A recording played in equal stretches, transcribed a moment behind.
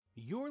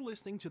You're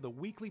listening to the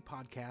weekly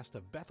podcast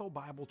of Bethel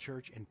Bible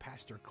Church and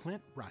Pastor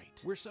Clint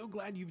Wright. We're so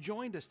glad you've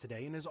joined us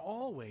today, and as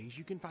always,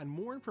 you can find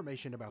more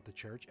information about the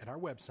church at our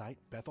website,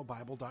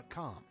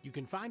 bethelbible.com. You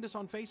can find us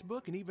on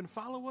Facebook and even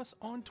follow us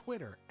on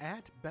Twitter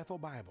at Bethel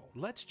Bible.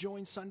 Let's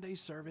join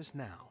Sunday's service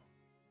now.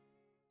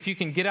 If you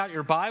can get out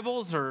your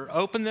Bibles or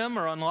open them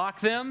or unlock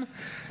them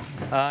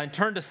and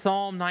turn to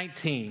Psalm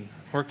 19.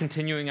 We're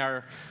continuing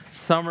our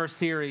summer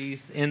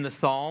series in the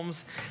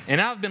Psalms, and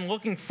I've been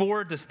looking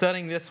forward to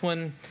studying this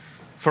one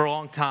for a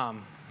long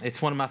time.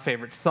 It's one of my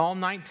favorites,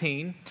 Psalm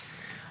 19.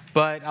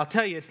 But I'll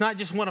tell you, it's not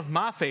just one of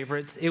my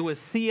favorites. It was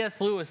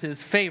C.S. Lewis's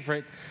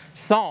favorite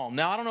psalm.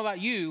 Now, I don't know about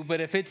you, but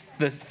if it's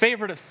the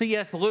favorite of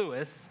C.S.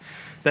 Lewis,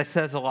 that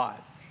says a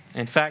lot.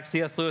 In fact,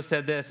 C.S. Lewis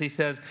said this. He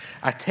says,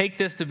 I take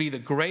this to be the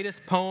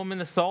greatest poem in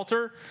the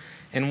Psalter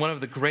and one of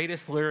the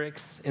greatest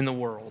lyrics in the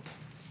world.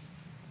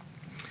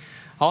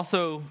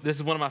 Also, this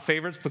is one of my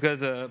favorites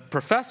because a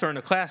professor in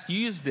a class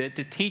used it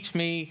to teach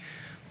me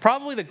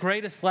probably the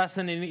greatest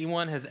lesson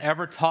anyone has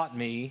ever taught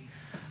me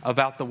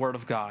about the Word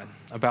of God,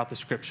 about the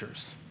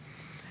Scriptures.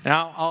 And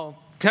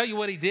I'll tell you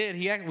what he did.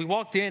 We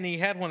walked in, and he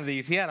had one of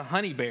these. He had a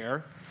honey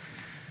bear.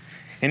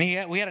 And he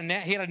had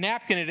a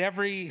napkin at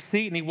every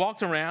seat, and he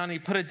walked around, and he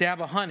put a dab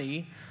of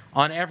honey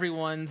on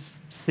everyone's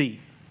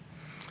seat.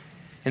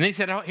 And then he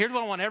said, here's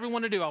what I want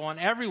everyone to do. I want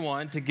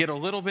everyone to get a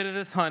little bit of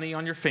this honey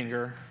on your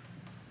finger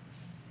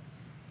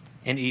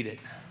and eat it.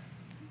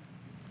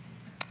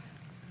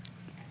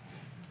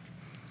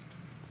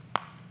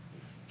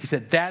 He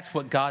said, that's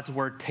what God's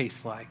Word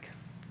tastes like.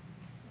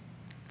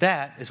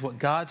 That is what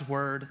God's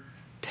Word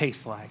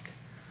tastes like.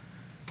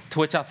 To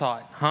which I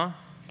thought, huh?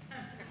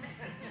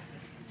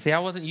 See, I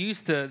wasn't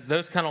used to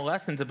those kind of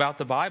lessons about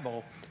the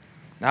Bible.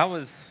 I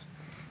was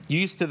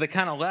used to the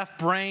kind of left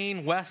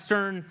brain,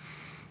 Western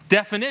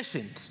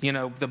definitions. You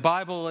know, the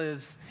Bible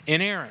is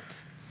inerrant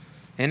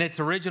in its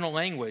original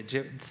language.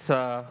 It's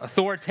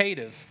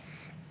authoritative.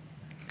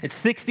 It's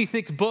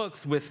 66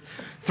 books with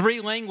 3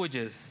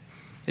 languages.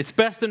 It's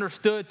best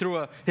understood through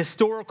a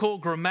historical,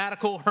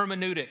 grammatical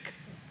hermeneutic.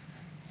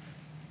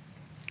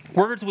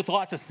 Words with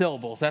lots of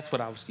syllables. That's what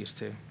I was used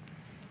to.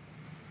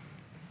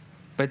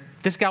 But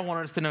this guy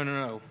wanted us to know,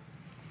 no.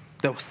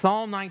 The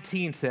Psalm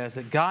 19 says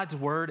that God's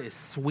Word is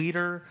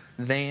sweeter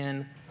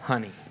than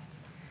honey.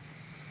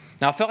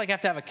 Now, I felt like I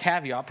have to have a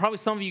caveat. Probably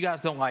some of you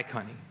guys don't like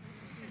honey.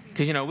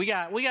 Because, you know, we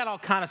got all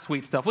kind of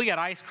sweet stuff. We got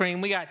ice cream.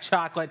 We got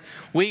chocolate.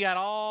 We got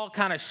all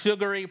kind of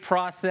sugary,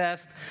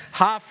 processed,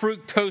 high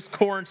fructose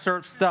corn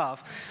syrup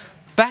stuff.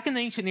 Back in the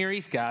ancient Near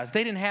East, guys,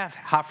 they didn't have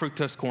high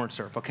fructose corn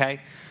syrup,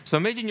 okay? So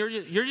imagine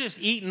you're just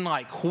eating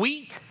like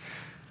wheat,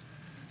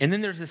 and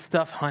then there's this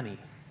stuff, honey,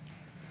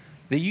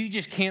 that you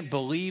just can't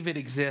believe it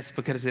exists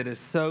because it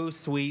is so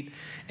sweet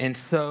and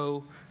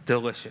so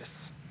delicious.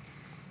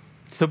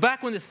 So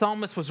back when the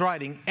psalmist was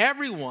writing,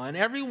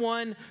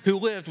 everyone who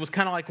lived was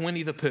kind of like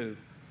Winnie the Pooh.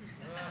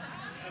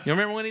 You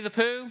remember Winnie the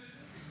Pooh?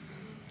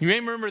 You may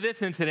remember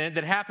this incident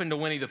that happened to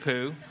Winnie the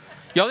Pooh.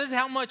 Y'all, this is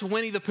how much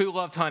Winnie the Pooh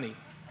loved honey.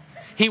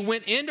 He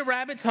went into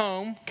Rabbit's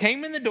home,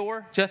 came in the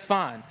door just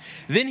fine.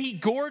 Then he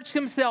gorged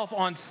himself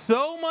on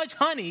so much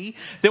honey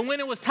that when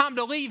it was time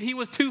to leave, he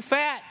was too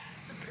fat.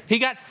 He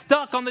got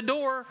stuck on the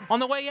door on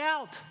the way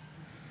out.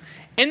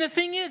 And the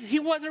thing is, he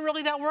wasn't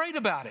really that worried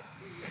about it.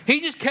 He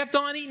just kept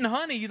on eating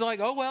honey. He's like,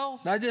 oh, well,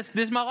 this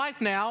is my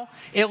life now.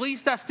 At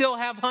least I still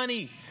have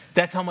honey.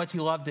 That's how much he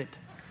loved it.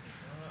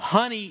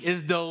 Honey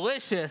is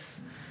delicious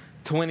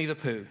to Winnie the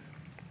Pooh.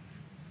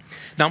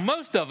 Now,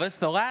 most of us,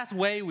 the last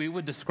way we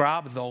would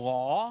describe the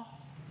law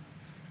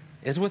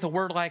is with a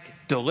word like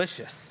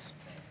delicious.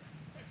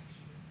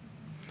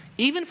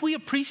 Even if we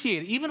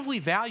appreciate it, even if we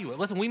value it.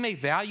 Listen, we may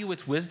value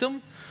its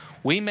wisdom.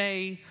 We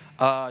may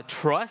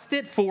trust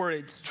it for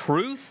its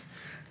truth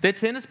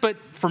that's in us. But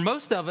for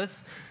most of us,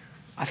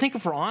 I think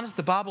if we're honest,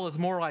 the Bible is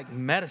more like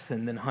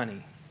medicine than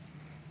honey.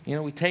 You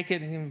know, we take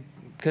it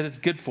because it's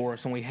good for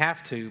us and we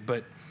have to,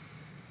 but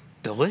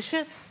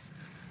delicious?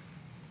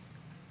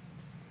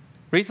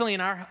 Recently in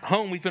our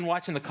home, we've been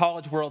watching the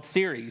College World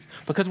Series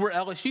because we're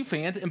LSU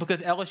fans and because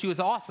LSU is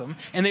awesome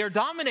and they are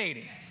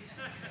dominating.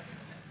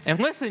 And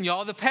listen,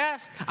 y'all,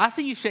 I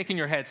see you shaking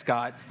your head,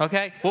 Scott,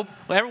 okay? Well,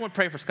 everyone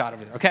pray for Scott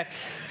over there, okay?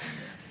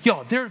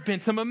 Y'all, there have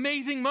been some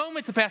amazing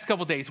moments the past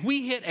couple days.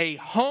 We hit a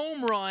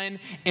home run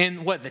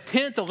in, the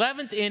 10th,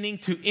 11th inning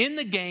to end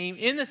the game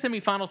in the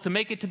semifinals to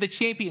make it to the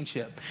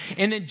championship.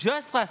 And then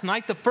just last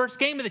night, the first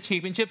game of the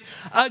championship,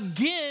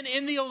 again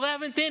in the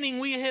 11th inning,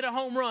 we hit a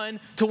home run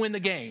to win the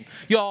game.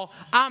 Y'all,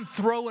 I'm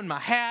throwing my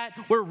hat.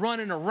 We're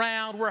running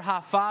around. We're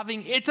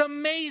high-fiving. It's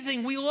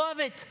amazing. We love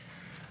it.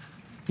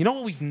 You know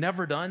what we've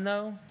never done,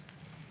 though?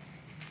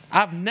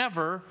 I've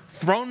never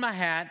thrown my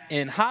hat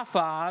and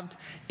high-fived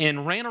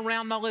and ran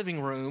around my living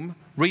room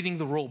reading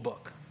the rule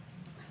book.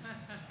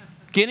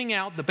 Getting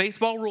out the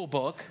baseball rule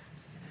book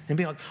and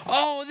being like,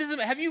 oh,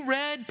 have you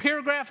read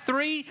paragraph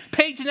 3,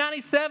 page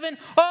 97?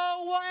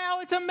 Oh, wow,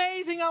 it's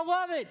amazing. I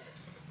love it.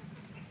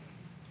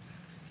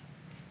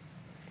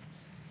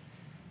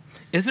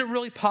 Is it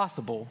really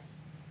possible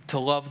to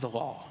love the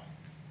law?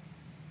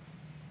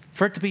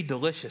 for it to be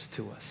delicious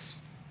to us.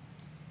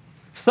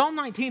 Psalm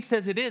 19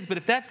 says it is, but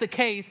if that's the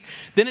case,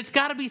 then it's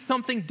got to be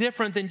something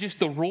different than just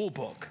the rule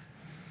book,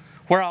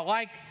 where I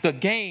like the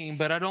game,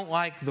 but I don't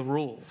like the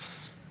rules.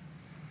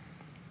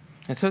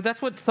 And so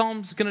that's what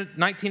Psalm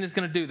 19 is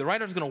going to do. The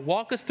writer is going to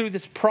walk us through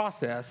this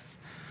process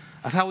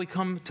of how we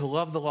come to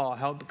love the law,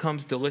 how it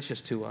becomes delicious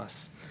to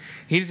us.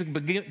 He's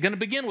going to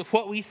begin with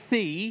what we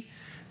see,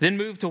 then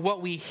move to what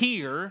we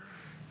hear,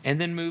 and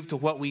then move to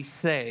what we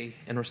say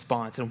in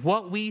response. And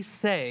what we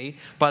say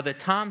by the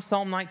time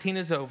Psalm 19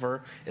 is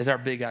over is our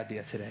big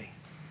idea today.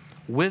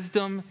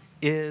 Wisdom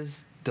is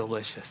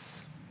delicious.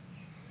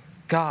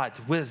 God's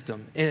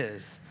wisdom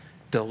is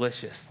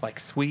delicious, like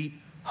sweet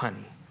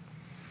honey.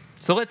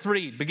 So let's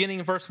read, beginning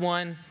in verse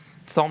 1,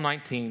 Psalm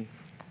 19.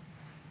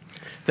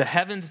 The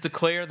heavens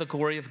declare the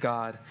glory of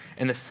God,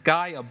 and the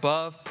sky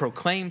above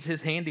proclaims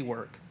his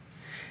handiwork.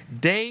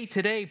 Day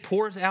to day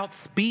pours out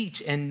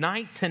speech, and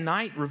night to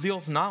night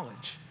reveals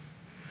knowledge.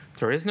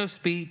 There is no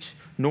speech,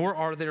 nor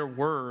are there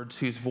words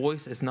whose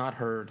voice is not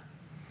heard.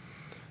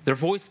 Their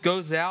voice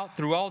goes out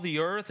through all the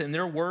earth, and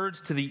their words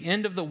to the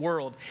end of the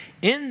world.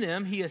 In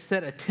them he has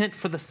set a tent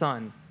for the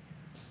sun,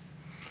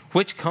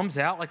 which comes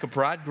out like a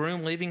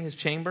bridegroom leaving his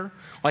chamber,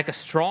 like a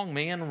strong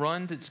man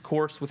runs its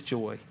course with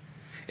joy.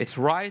 Its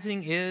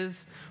rising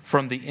is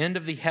from the end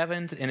of the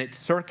heavens, and its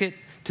circuit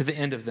to the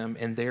end of them,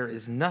 and there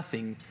is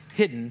nothing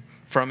hidden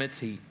from its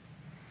heat.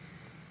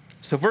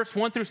 So verse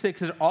 1 through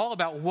 6 is all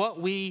about what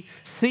we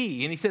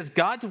see. And he says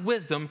God's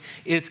wisdom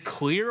is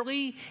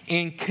clearly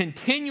and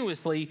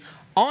continuously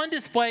on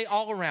display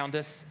all around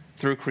us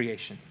through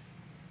creation.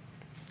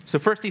 So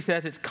first he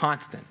says it's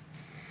constant.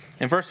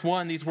 In verse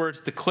 1, these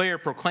words declare,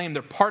 proclaim,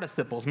 they're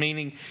participles,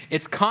 meaning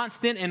it's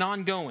constant and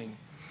ongoing.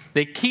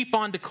 They keep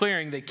on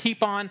declaring, they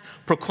keep on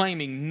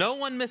proclaiming. No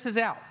one misses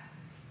out.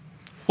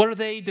 What are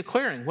they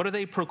declaring? What are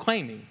they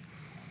proclaiming?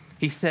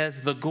 He says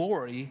the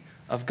glory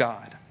of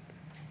God.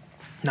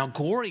 Now,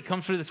 glory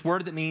comes from this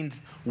word that means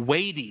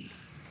weighty.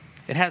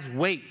 It has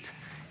weight.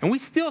 And we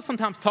still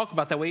sometimes talk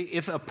about that way.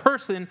 If a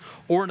person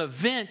or an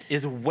event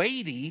is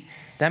weighty,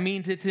 that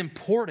means it's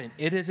important.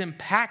 It is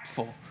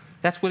impactful.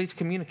 That's what he's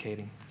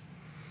communicating.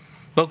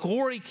 But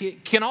glory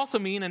can also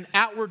mean an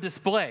outward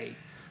display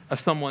of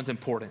someone's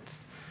importance.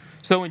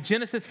 So in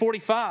Genesis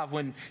 45,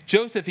 when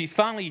Joseph, he's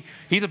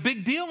a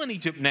big deal in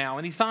Egypt now,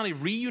 and he's finally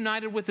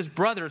reunited with his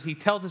brothers, he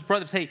tells his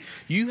brothers, hey,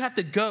 you have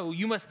to go,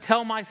 you must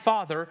tell my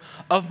father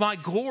of my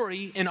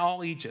glory in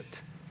all Egypt.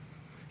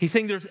 He's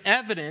saying there's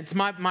evidence,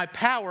 my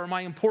power,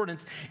 my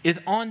importance is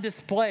on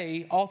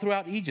display all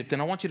throughout Egypt,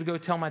 and I want you to go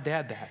tell my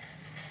dad that.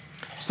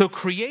 So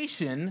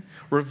creation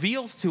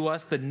reveals to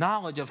us the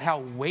knowledge of how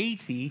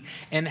weighty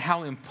and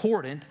how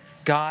important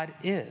God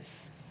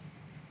is.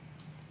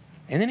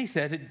 And then he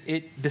says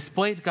it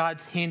displays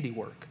God's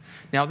handiwork.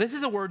 Now, this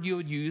is a word you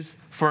would use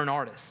for an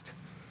artist.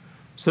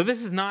 So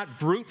this is not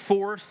brute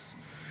force.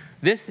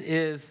 This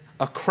is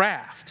a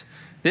craft.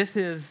 This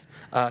is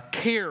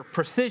care,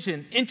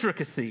 precision,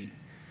 intricacy.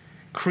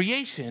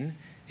 Creation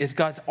is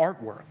God's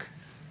artwork,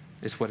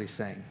 is what he's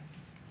saying.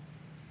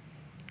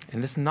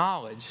 And this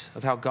knowledge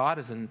of how God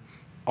is an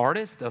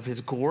artist, of his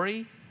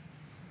glory,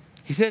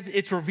 he says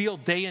it's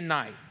revealed day and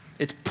night.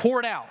 It's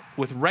poured out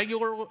with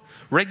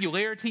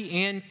regularity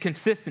and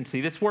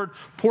consistency. This word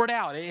poured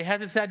out, it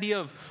has this idea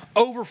of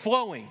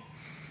overflowing.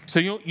 So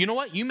you know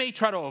what? You may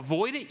try to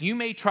avoid it. You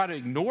may try to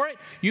ignore it.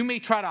 You may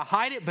try to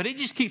hide it, but it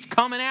just keeps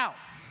coming out.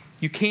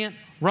 You can't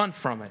run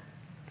from it.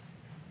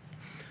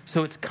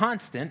 So it's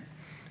constant.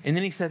 And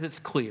then he says it's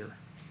clear.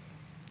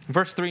 In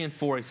verse 3 and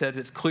 4, he says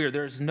it's clear.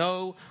 There's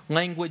no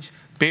language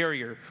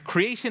barrier.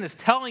 Creation is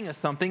telling us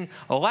something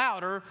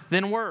louder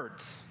than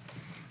words.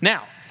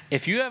 Now,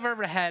 if you have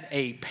ever had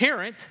a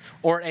parent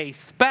or a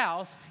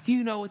spouse,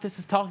 you know what this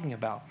is talking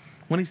about.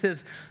 When he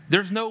says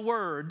there's no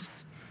words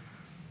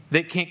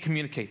that can't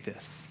communicate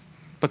this.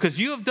 Because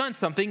you have done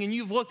something and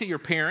you've looked at your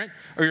parent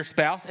or your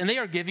spouse and they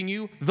are giving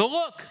you the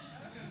look.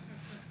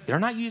 They're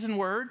not using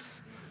words,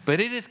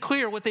 but it is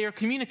clear what they are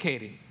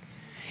communicating.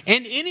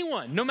 And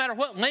anyone, no matter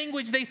what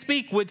language they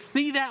speak, would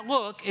see that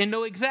look and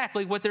know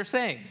exactly what they're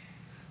saying.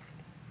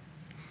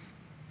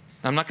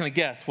 I'm not going to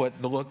guess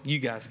what the look you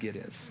guys get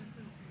is.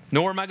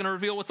 Nor am I going to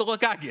reveal what the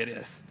look I get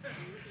is.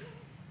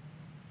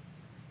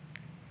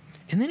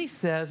 And then he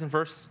says in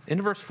verse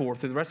 4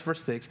 through the rest of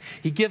verse 6,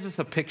 he gives us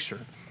a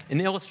picture,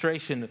 an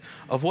illustration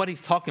of what he's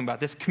talking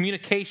about, this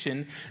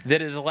communication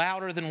that is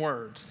louder than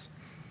words.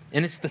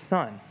 And it's the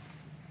sun.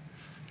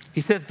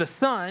 He says the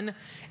sun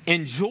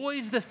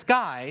enjoys the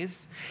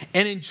skies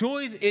and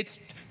enjoys its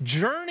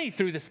journey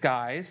through the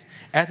skies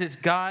as its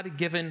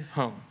God-given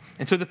home.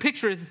 And so the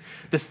picture is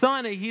the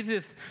son, he's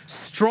this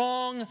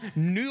strong,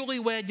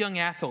 newlywed young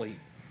athlete.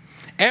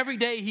 Every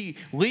day he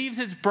leaves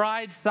his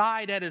bride's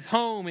side at his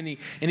home and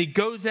he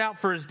goes out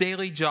for his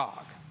daily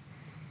jog.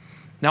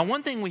 Now,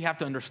 one thing we have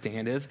to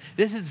understand is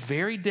this is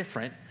very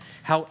different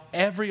how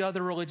every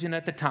other religion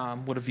at the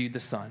time would have viewed the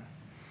sun.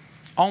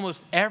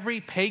 Almost every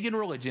pagan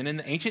religion in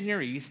the ancient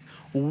Near East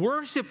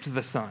worshipped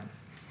the sun.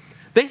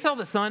 They saw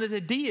the sun as a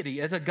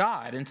deity, as a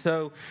god. And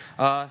so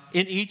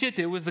in Egypt,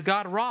 it was the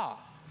god Ra.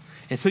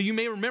 And so you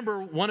may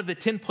remember one of the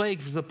 10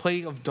 plagues was the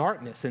plague of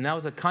darkness, and that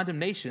was a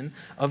condemnation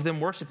of them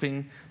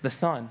worshiping the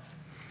sun.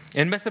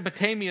 In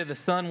Mesopotamia, the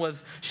sun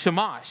was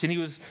Shamash, and he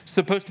was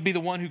supposed to be the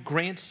one who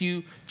grants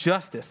you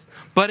justice.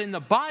 But in the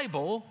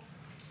Bible,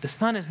 the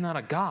sun is not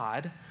a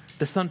god.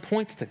 The sun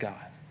points to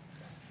God.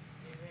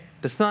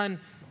 The sun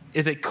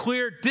is a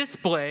clear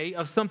display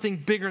of something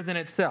bigger than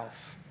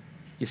itself,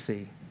 you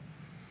see.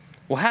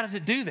 Well, how does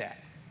it do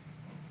that?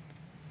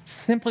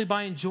 Simply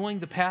by enjoying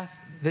the path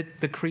that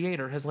the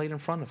Creator has laid in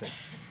front of it.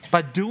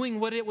 By doing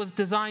what it was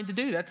designed to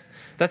do.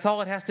 That's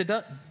all it has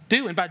to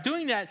do. And by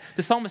doing that,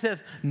 the psalmist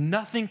says,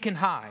 nothing can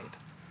hide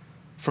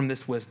from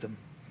this wisdom.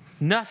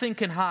 Nothing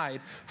can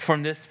hide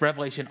from this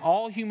revelation.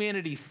 All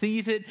humanity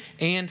sees it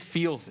and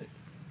feels it.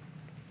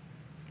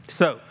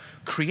 So,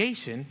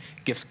 creation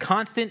gives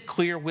constant,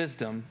 clear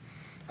wisdom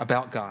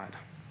about God.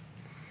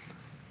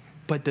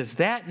 But does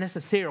that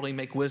necessarily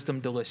make wisdom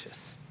delicious?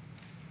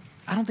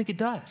 I don't think it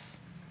does.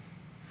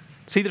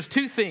 See, there's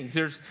two things.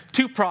 There's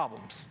two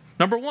problems.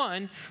 Number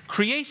one,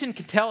 creation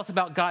can tell us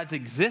about God's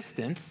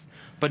existence,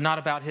 but not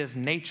about his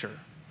nature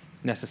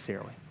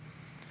necessarily.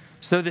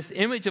 So this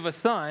image of a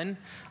sun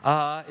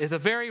is a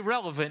very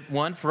relevant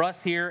one for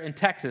us here in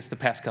Texas the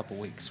past couple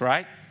weeks,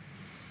 right?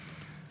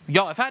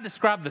 Y'all, if I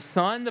described the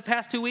sun the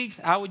past 2 weeks,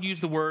 I would use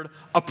the word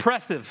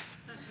oppressive.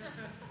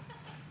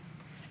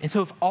 And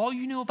so if all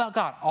you knew about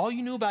God, all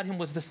you knew about him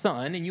was the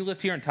sun, and you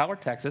lived here in Tyler,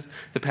 Texas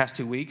the past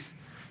 2 weeks,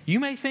 you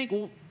may think,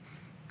 well,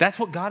 that's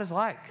what God is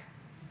like.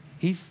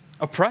 He's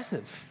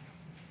oppressive.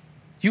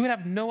 You would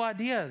have no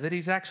idea that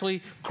he's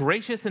actually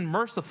gracious and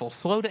merciful,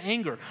 slow to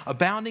anger,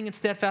 abounding in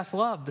steadfast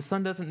love. The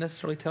sun doesn't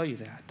necessarily tell you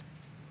that.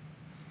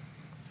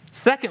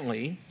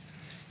 Secondly,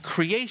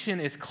 creation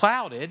is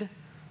clouded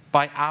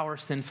by our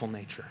sinful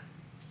nature.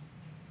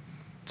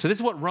 So this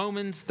is what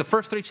Romans, the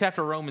first 3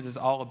 chapters of Romans is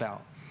all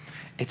about.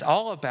 It's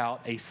all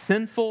about a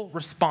sinful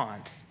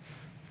response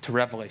to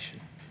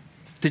revelation.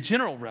 The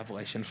general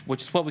revelation,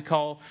 which is what we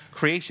call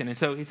creation. And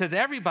so he says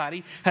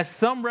everybody has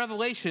some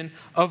revelation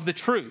of the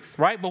truth,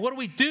 right? But what do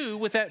we do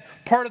with that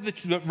part of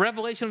the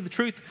revelation of the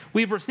truth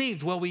we've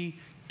received? Well, we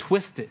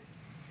twist it.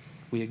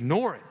 We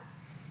ignore it.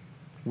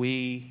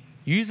 We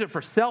use it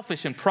for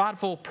selfish and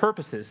prideful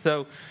purposes.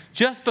 So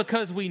just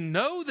because we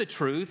know the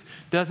truth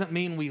doesn't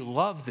mean we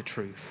love the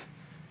truth.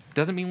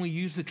 Doesn't mean we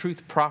use the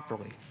truth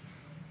properly.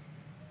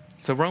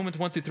 So Romans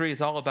 1-3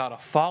 is all about a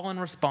fallen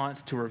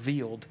response to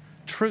revealed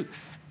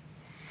truth.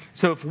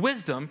 So if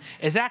wisdom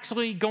is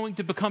actually going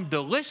to become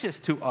delicious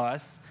to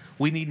us,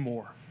 we need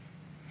more.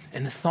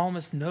 And the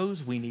psalmist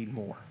knows we need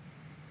more.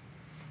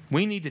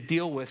 We need to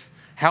deal with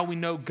how we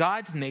know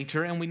God's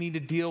nature, and we need to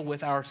deal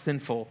with our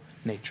sinful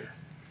nature.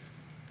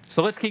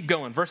 So let's keep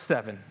going. Verse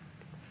 7.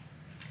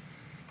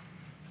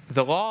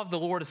 The law of the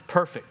Lord is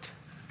perfect,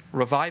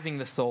 reviving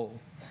the soul.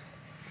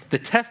 The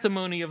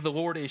testimony of the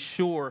Lord is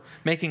sure,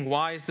 making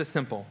wise the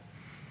simple.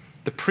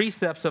 The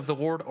precepts of the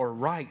Lord are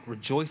right,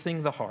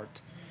 rejoicing the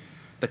heart.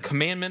 The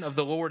commandment of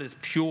the Lord is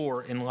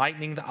pure,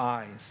 enlightening the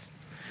eyes.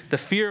 The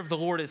fear of the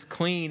Lord is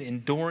clean,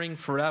 enduring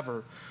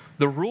forever.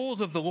 The rules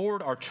of the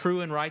Lord are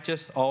true and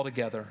righteous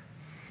altogether.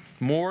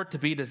 More to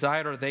be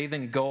desired are they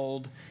than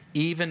gold,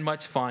 even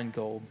much fine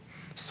gold.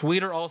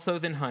 Sweeter also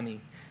than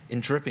honey,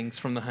 and drippings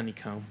from the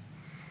honeycomb.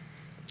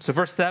 So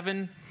verse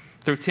 7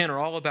 through 10 are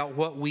all about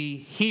what we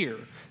hear.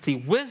 See,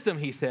 wisdom,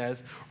 he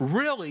says,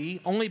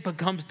 really only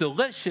becomes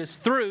delicious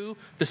through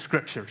the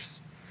scriptures,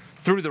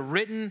 through the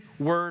written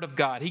word of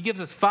God. He gives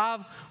us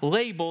 5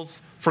 labels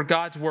for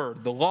God's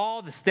word: the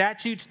law, the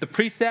statutes, the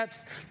precepts,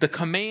 the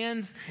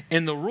commands,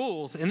 and the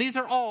rules. And these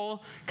are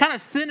all kind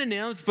of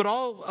synonyms, but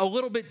all a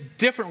little bit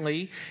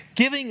differently,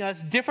 giving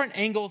us different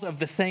angles of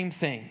the same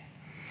thing,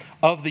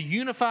 of the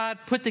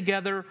unified, put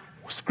together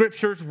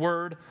scriptures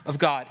word of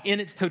God in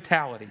its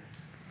totality.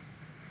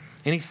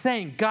 And he's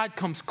saying God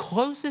comes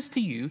closest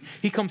to you,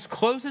 he comes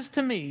closest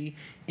to me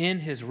in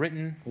his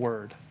written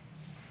word.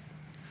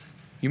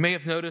 You may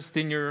have noticed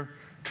in your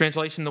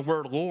translation the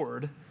word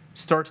Lord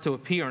starts to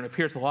appear, and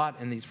appears a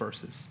lot in these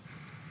verses.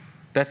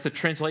 That's the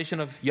translation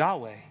of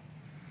Yahweh,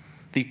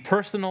 the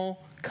personal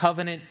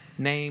covenant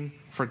name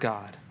for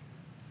God.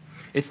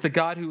 It's the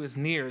God who is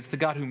near. It's the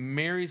God who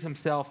marries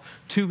himself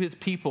to his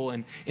people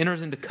and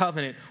enters into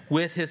covenant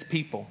with his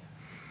people.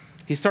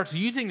 He starts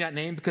using that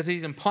name because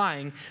he's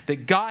implying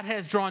that God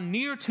has drawn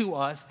near to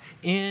us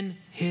in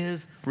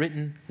his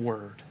written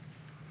word.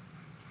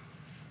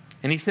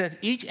 And he says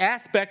each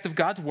aspect of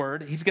God's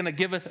word, he's going to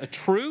give us a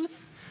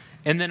truth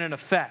and then an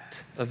effect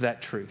of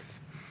that truth.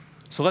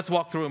 So let's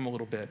walk through them a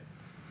little bit.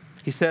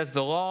 He says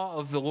the law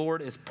of the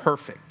Lord is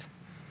perfect.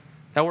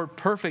 That word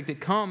perfect, it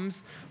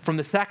comes from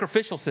the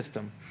sacrificial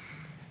system.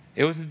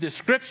 It was a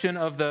description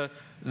of the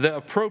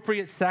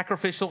appropriate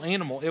sacrificial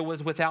animal. It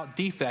was without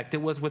defect.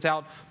 It was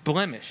without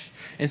blemish.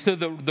 And so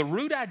the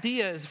root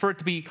idea is for it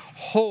to be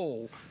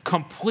whole,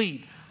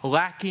 complete,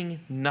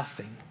 lacking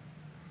nothing.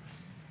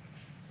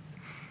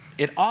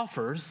 It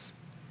offers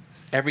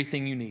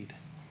everything you need.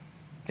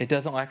 It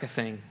doesn't lack a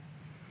thing.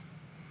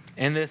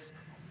 And this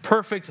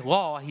perfect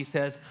law, he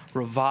says,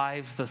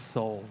 revives the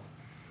soul.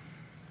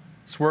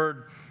 This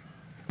word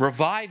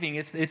reviving,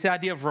 it's the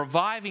idea of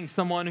reviving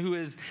someone who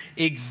is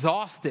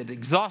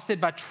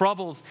exhausted by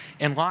troubles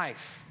in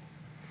life.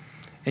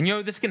 And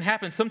this can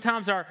happen.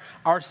 Sometimes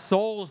our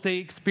souls, they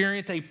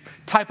experience a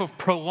type of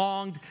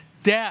prolonged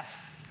death.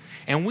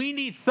 And we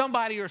need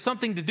somebody or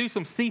something to do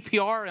some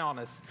CPR on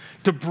us,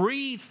 to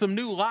breathe some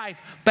new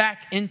life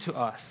back into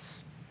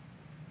us.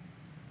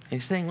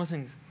 And he's saying,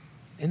 listen,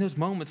 in those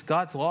moments,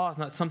 God's law is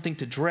not something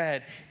to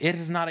dread. It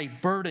is not a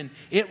burden.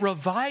 It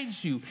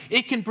revives you.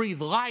 It can breathe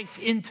life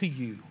into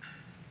you.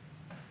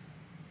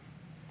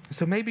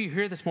 So maybe you're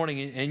here this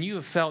morning and you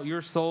have felt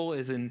your soul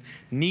is in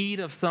need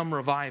of some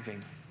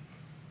reviving.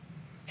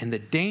 And the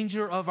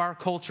danger of our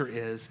culture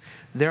is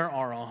there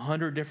are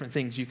 100 different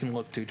things you can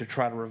look to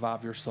try to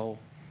revive your soul.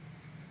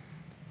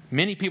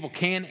 Many people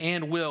can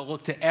and will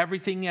look to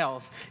everything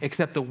else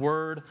except the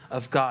Word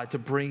of God to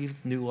breathe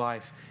new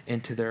life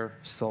into their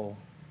soul.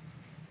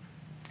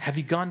 Have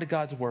you gone to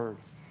God's Word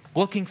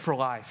looking for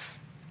life?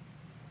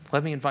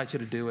 Let me invite you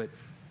to do it.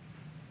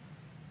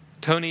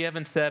 Tony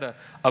Evans said,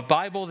 a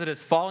Bible that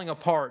is falling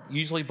apart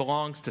usually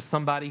belongs to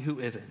somebody who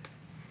isn't.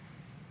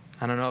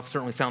 I don't know, I've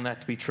certainly found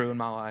that to be true in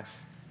my life.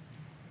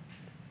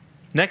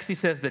 Next, he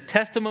says, the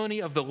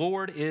testimony of the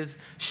Lord is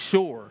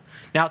sure.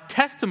 Now,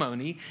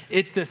 testimony,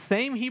 it's the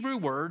same Hebrew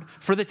word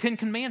for the 10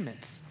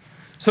 Commandments.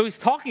 So he's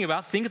talking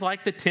about things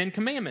like the 10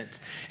 Commandments.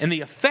 And the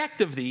effect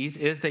of these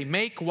is they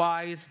make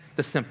wise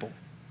the simple.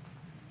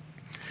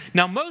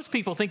 Now, most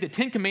people think that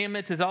 10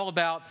 Commandments is all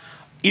about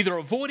either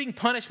avoiding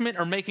punishment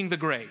or making the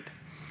grade.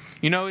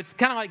 It's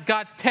kind of like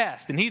God's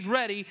test, and he's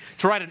ready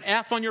to write an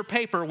F on your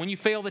paper when you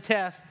fail the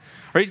test.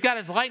 Or he's got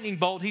his lightning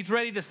bolt. He's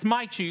ready to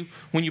smite you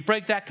when you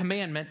break that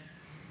commandment.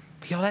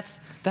 But,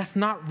 that's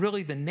not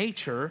really the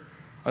nature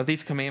of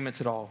these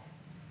commandments at all.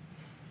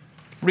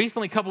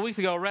 Recently, a couple weeks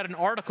ago, I read an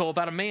article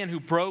about a man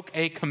who broke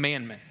a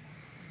commandment.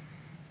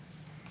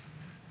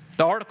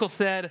 The article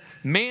said,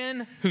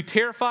 man who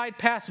terrified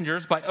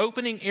passengers by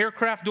opening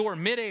aircraft door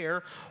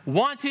midair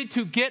wanted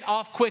to get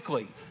off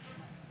quickly.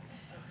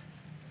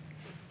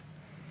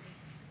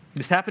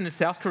 This happened in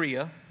South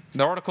Korea.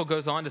 The article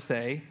goes on to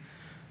say,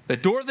 the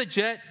door of the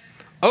jet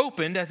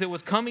opened as it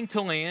was coming to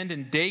land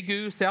in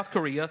Daegu, South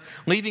Korea,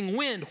 leaving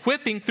wind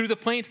whipping through the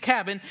plane's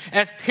cabin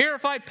as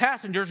terrified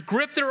passengers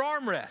gripped their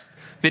armrest.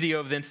 Video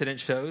of the incident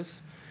shows.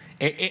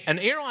 An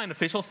airline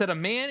official said a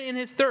man in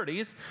his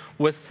 30s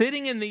was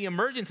sitting in the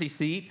emergency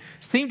seat,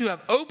 seemed to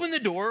have opened the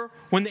door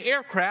when the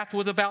aircraft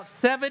was about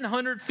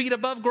 700 feet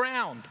above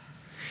ground.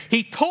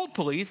 He told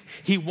police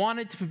he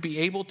wanted to be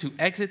able to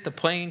exit the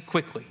plane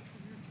quickly.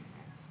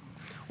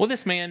 Well,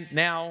 this man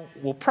now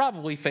will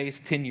probably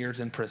face 10 years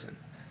in prison.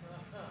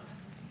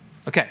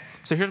 Okay,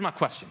 so here's my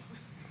question.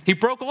 He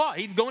broke a law.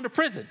 He's going to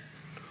prison.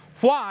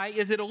 Why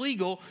is it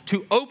illegal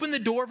to open the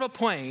door of a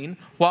plane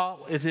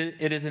while it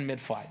is in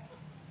mid-flight?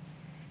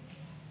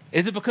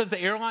 Is it because the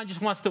airline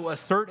just wants to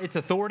assert its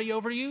authority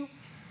over you?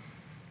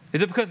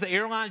 Is it because the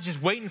airline is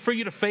just waiting for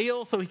you to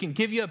fail so he can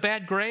give you a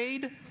bad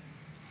grade?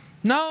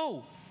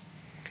 No.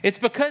 It's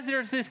because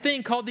there's this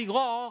thing called the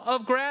law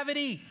of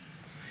gravity.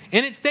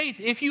 And it states,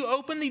 if you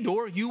open the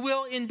door, you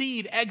will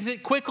indeed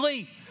exit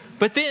quickly.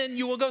 But then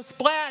you will go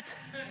splat.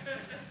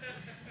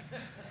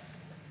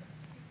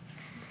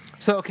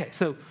 So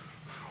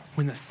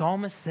when the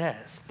psalmist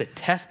says the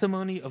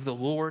testimony of the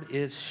Lord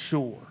is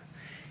sure,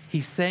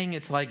 he's saying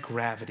it's like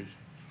gravity.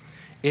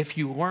 If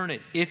you learn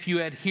it, if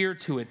you adhere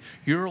to it,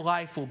 your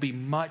life will be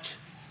much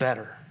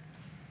better.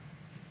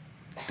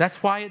 That's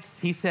why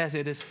he says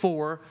it is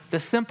for the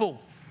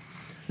simple.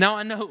 Now,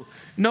 I know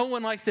no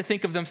one likes to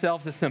think of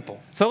themselves as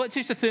simple. So let's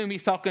just assume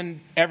he's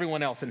talking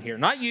everyone else in here.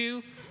 Not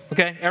you,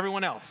 okay?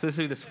 Everyone else. This is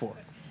who this is for.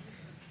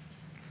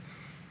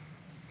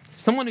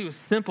 Someone who is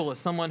simple is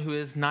someone who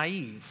is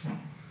naive.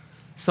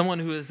 Someone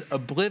who is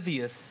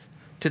oblivious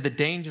to the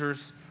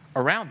dangers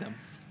around them.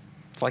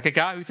 It's like a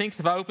guy who thinks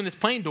if I open this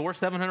plane door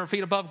 700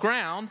 feet above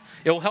ground,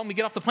 it will help me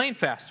get off the plane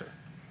faster.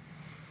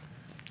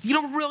 You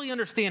don't really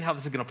understand how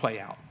this is going to play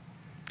out.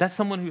 That's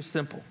someone who's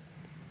simple.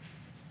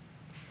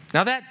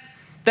 Now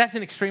that's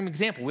an extreme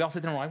example. We all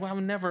sit there and we're like, well, I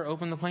would never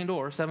open the plane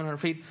door 700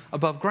 feet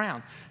above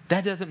ground.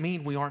 That doesn't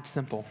mean we aren't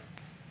simple.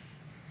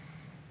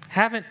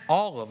 Haven't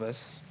all of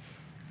us,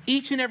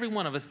 each and every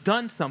one of us,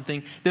 done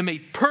something that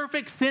made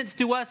perfect sense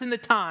to us in the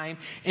time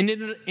and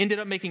ended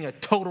up making a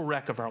total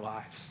wreck of our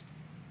lives?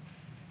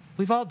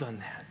 We've all done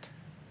that.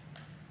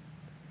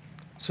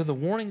 So the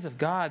warnings of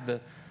God,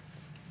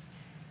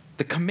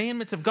 the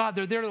commandments of God,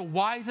 they're there to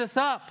wise us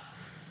up.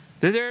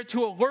 They're there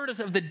to alert us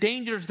of the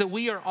dangers that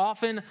we are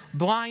often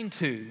blind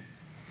to.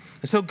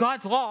 And so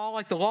God's law,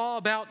 like the law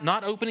about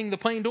not opening the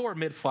plane door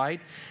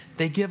mid-flight,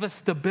 they give us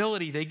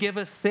stability. They give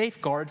us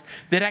safeguards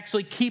that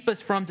actually keep us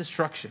from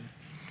destruction.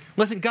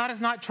 Listen, God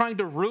is not trying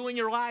to ruin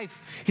your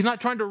life. He's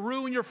not trying to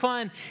ruin your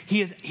fun.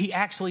 He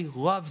actually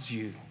loves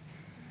you.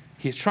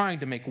 He is trying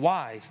to make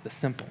wise the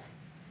simple.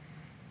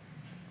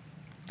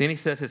 Then he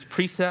says his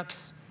precepts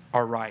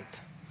are right.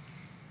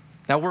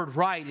 That word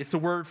right is the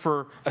word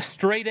for a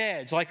straight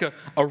edge, like a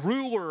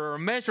ruler or a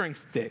measuring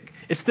stick.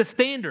 It's the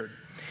standard.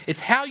 It's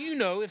how you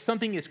know if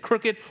something is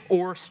crooked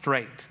or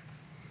straight.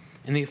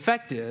 And the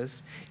effect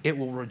is, it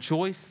will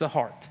rejoice the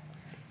heart.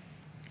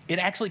 It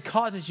actually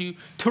causes you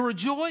to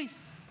rejoice.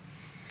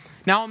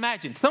 Now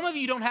imagine, some of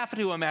you don't have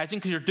to imagine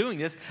because you're doing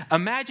this.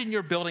 Imagine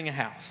you're building a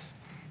house.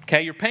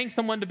 Okay, you're paying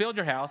someone to build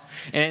your house,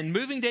 and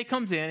moving day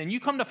comes in, and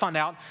you come to find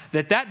out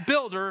that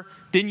builder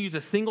didn't use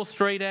a single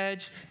straight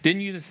edge,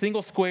 didn't use a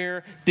single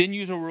square, didn't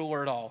use a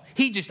ruler at all.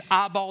 He just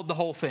eyeballed the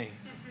whole thing.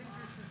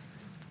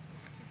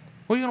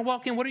 Well, you're going to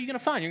walk in, what are you going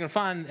to find? You're going to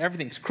find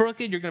everything's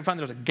crooked. You're going to find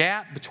there's a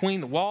gap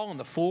between the wall and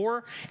the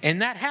floor,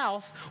 and that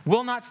house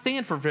will not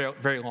stand for very,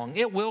 very long.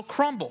 It will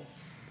crumble.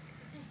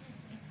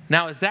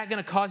 Now, is that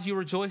going to cause you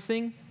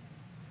rejoicing?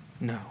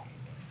 No.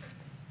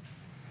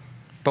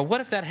 But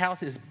what if that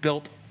house is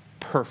built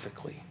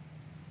perfectly?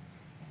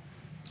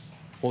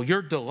 Well,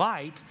 your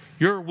delight,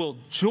 your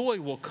joy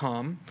will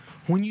come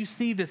when you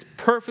see this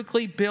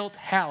perfectly built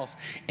house,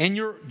 and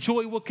your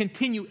joy will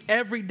continue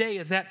every day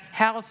as that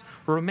house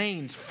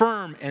remains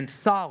firm and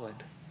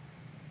solid.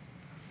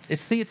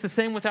 It's the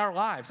same with our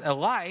lives. A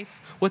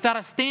life without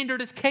a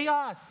standard is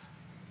chaos.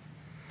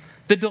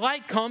 The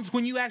delight comes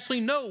when you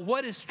actually know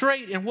what is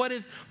straight and what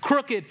is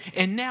crooked,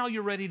 and now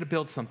you're ready to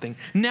build something.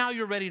 Now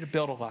you're ready to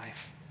build a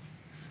life.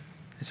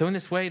 And so in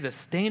this way, the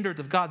standards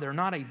of God, they're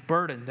not a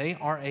burden. They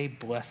are a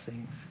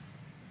blessing.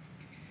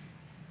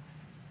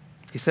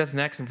 He says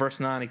next in verse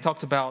 9, he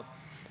talks about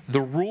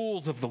the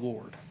rules of the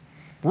Lord.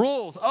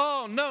 Rules.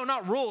 Oh, no,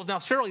 not rules. Now,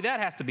 surely that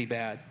has to be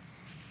bad.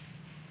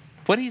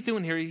 What he's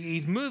doing here,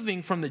 he's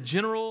moving from the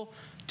general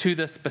to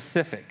the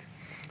specific.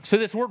 So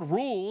this word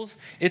rules,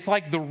 it's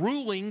like the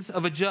rulings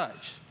of a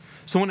judge.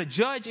 So when a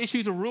judge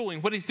issues a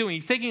ruling, what he's doing,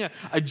 he's taking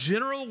a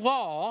general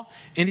law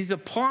and he's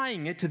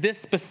applying it to this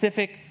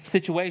specific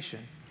situation.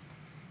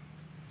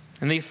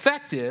 And the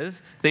effect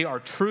is they are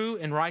true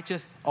and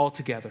righteous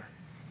altogether.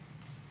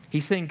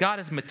 He's saying God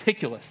is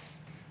meticulous.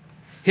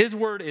 His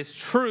word is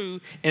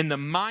true in the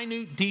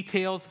minute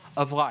details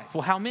of life.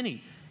 Well, how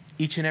many?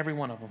 Each and every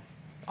one of them.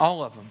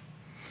 All of them.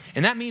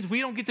 And that means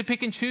we don't get to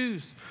pick and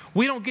choose.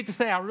 We don't get to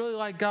say, I really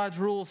like God's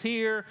rules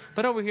here,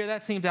 but over here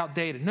that seems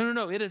outdated.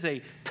 No. It is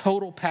a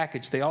total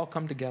package. They all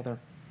come together.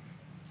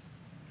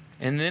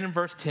 And then in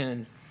verse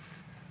 10,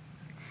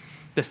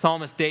 the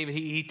psalmist David,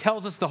 he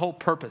tells us the whole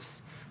purpose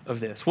of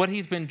this, what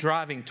he's been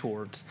driving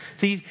towards.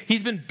 See,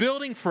 he's been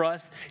building for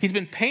us, he's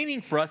been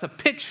painting for us a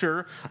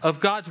picture of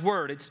God's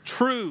word. It's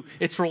true,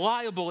 it's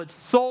reliable, it's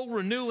soul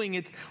renewing,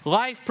 it's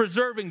life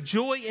preserving,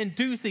 joy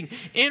inducing,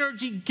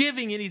 energy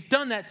giving, and he's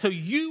done that so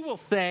you will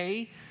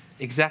say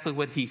exactly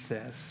what he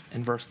says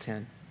in verse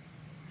 10.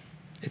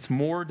 It's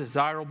more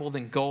desirable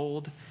than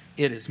gold,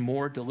 it is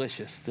more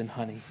delicious than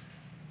honey.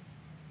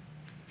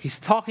 He's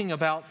talking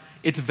about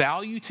its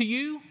value to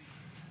you.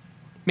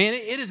 Man,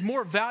 it is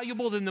more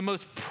valuable than the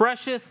most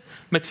precious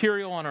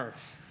material on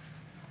earth.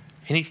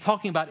 And he's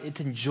talking about its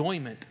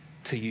enjoyment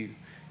to you.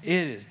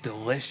 It is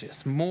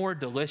delicious, more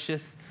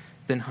delicious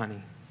than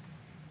honey.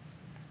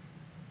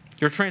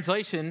 Your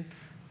translation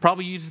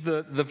probably uses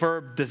the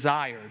verb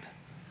desired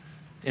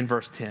in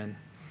verse 10.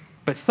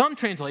 But some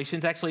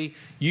translations actually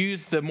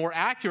use the more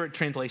accurate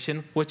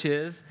translation, which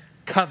is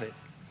covet.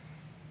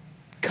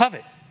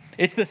 Covet.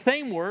 It's the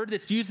same word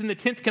that's used in the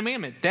 10th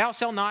commandment. Thou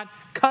shalt not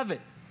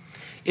covet.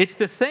 It's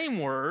the same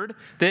word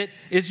that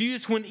is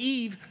used when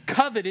Eve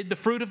coveted the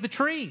fruit of the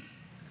tree.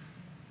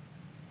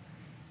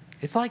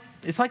 It's like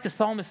the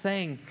psalmist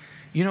saying,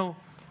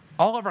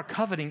 all of our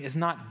coveting is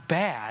not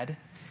bad,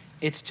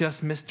 it's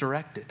just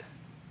misdirected.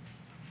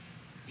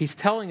 He's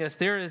telling us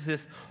there is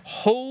this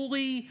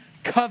holy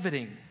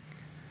coveting.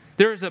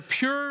 There is a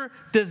pure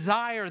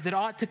desire that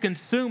ought to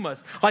consume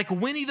us, like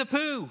Winnie the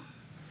Pooh.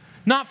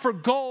 Not for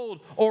gold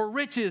or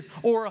riches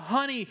or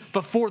honey,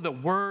 but for the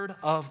word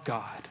of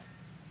God.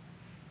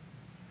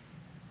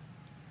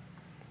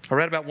 I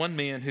read about one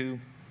man who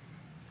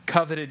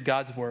coveted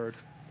God's word.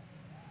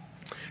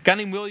 A guy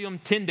named William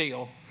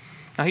Tyndale.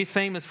 Now, he's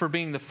famous for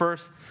being the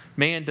first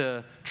man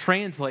to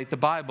translate the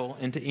Bible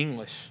into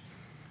English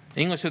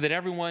so that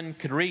everyone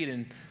could read.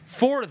 And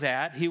for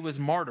that, he was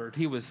martyred.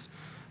 He was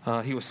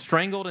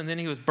strangled, and then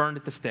he was burned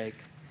at the stake.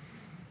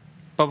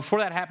 But before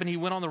that happened, he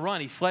went on the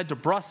run. He fled to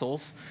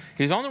Brussels.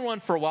 He was on the run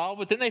for a while,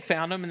 but then they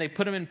found him, and they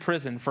put him in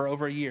prison for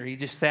over a year. He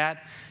just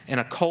sat in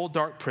a cold,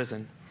 dark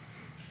prison.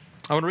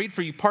 I want to read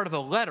for you part of a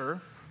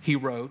letter he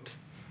wrote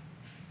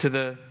to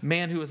the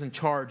man who was in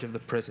charge of the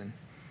prison.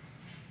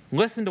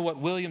 Listen to what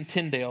William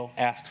Tyndale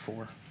asked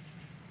for.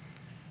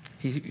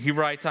 He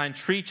writes, I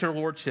entreat your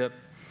lordship,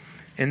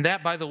 and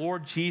that by the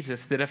Lord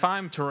Jesus, that if I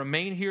am to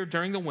remain here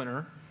during the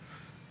winter,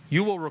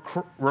 you will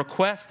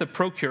request the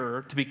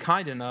procurer to be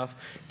kind enough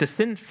to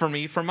send for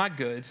me for my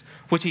goods,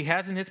 which he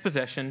has in his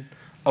possession,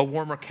 a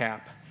warmer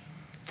cap.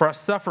 For I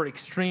suffer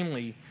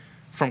extremely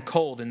from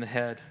cold in the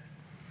head.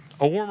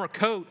 A warmer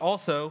coat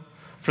also,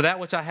 for that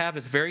which I have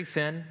is very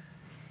thin.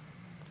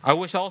 I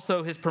wish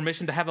also his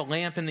permission to have a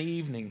lamp in the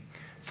evening,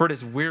 for it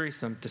is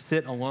wearisome to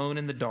sit alone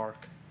in the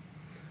dark.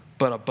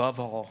 But above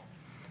all,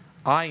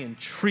 I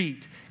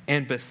entreat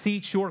and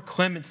beseech your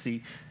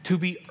clemency to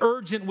be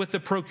urgent with the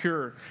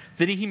procurer,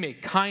 that he may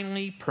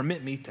kindly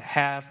permit me to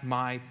have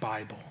my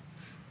Bible.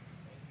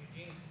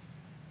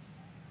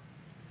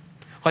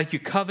 Like you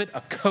covet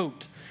a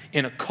coat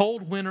in a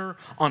cold winter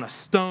on a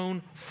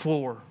stone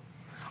floor.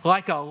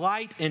 Like a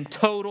light in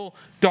total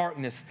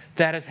darkness.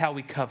 That is how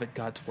we covet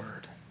God's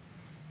word.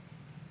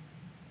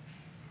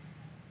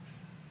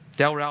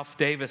 Del Ralph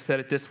Davis said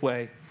it this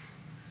way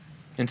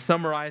in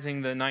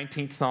summarizing the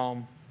 19th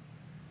Psalm.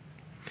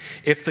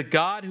 If the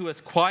God who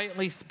has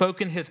quietly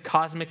spoken his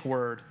cosmic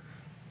word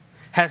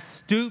has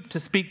stooped to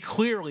speak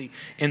clearly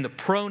in the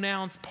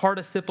pronouns,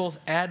 participles,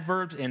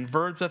 adverbs, and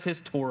verbs of his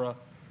Torah,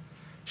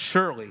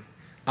 surely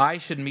I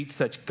should meet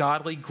such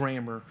godly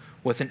grammar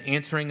with an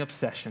answering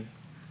obsession.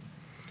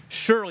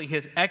 Surely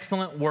his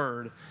excellent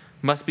word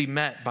must be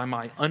met by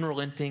my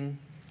unrelenting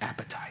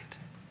appetite.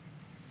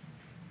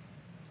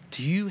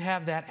 Do you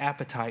have that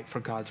appetite for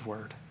God's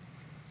word?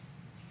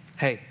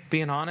 Hey,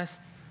 being honest,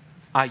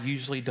 I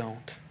usually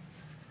don't.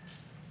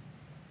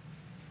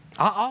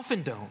 I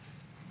often don't.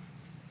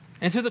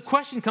 And so the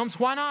question comes,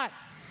 why not?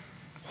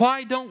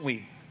 Why don't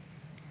we?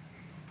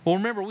 Well,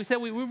 remember, we said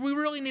we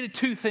really needed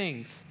two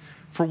things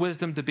for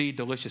wisdom to be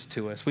delicious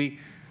to us. We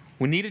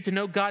needed to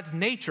know God's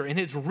nature, and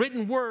his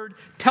written word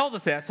tells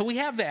us that, so we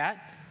have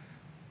that.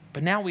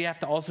 But now we have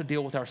to also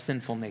deal with our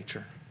sinful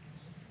nature.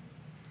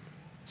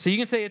 So you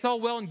can say it's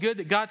all well and good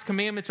that God's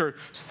commandments are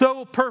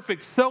so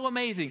perfect, so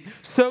amazing,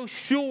 so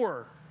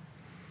sure.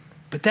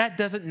 But that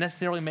doesn't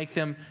necessarily make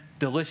them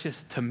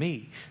delicious to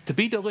me. To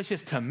be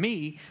delicious to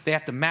me, they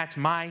have to match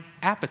my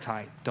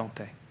appetite, don't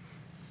they?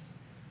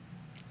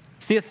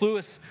 C.S.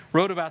 Lewis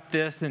wrote about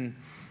this, and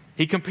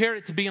he compared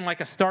it to being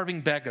like a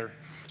starving beggar.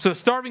 So a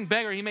starving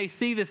beggar, he may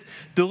see this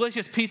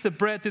delicious piece of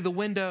bread through the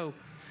window,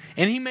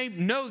 and he may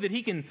know that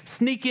he can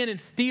sneak in and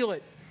steal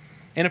it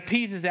and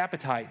appease his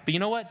appetite. But you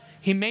know what?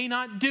 He may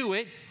not do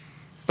it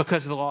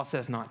because the law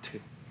says not to.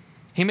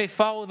 He may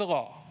follow the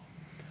law.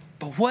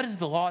 But what is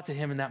the law to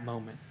him in that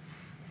moment?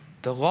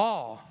 The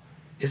law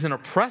is an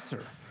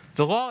oppressor.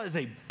 The law is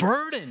a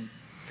burden.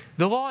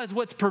 The law is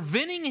what's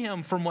preventing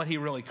him from what he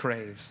really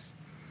craves.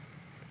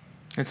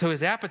 And so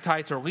his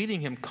appetites are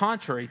leading him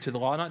contrary to the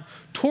law, not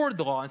toward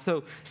the law. And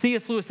so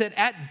C.S. Lewis said,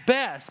 at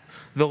best,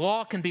 the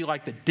law can be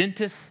like the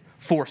dentist's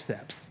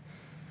forceps.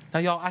 Now,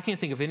 y'all, I can't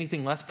think of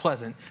anything less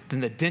pleasant than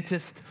the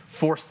dentist's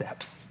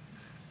forceps.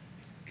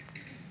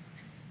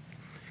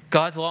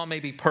 God's law may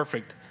be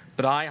perfect,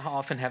 but I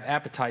often have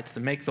appetites that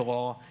make the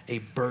law a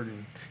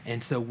burden.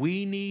 And so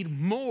we need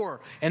more.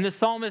 And the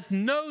psalmist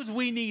knows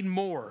we need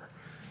more.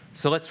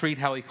 So let's read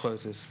how he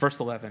closes. Verse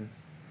 11.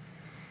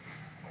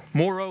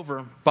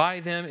 Moreover,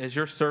 by them is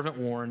your servant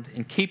warned.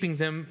 In keeping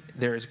them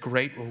there is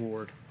great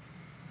reward.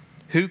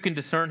 Who can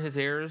discern his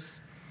errors?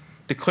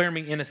 Declare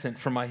me innocent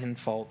from my hidden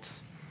faults.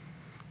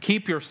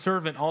 Keep your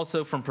servant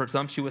also from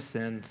presumptuous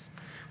sins.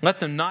 Let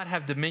them not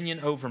have dominion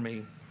over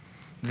me.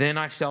 Then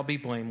I shall be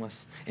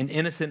blameless and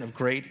innocent of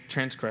great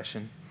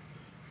transgression.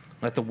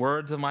 Let the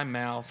words of my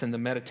mouth and the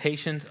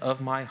meditations of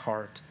my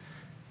heart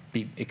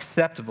be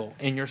acceptable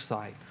in your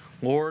sight,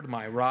 Lord,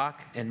 my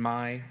rock and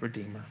my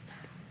redeemer.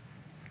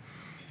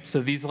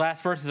 So these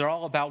last verses are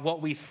all about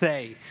what we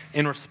say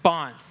in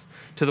response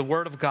to the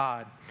word of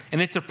God.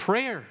 And it's a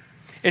prayer.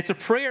 It's a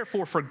prayer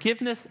for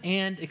forgiveness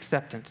and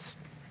acceptance.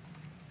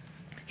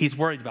 He's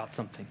worried about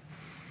something.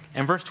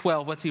 In verse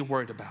 12, what's he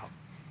worried about?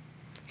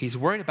 He's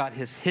worried about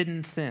his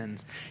hidden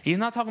sins. He's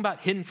not talking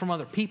about hidden from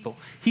other people.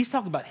 He's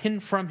talking about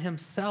hidden from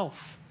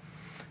himself.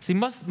 See,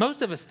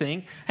 most of us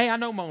think, hey, I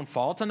know my own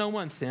faults, I know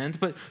my own sins,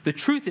 but the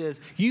truth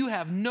is, you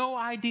have no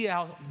idea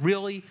how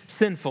really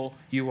sinful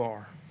you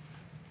are.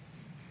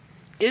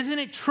 Isn't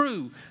it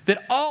true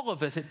that all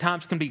of us at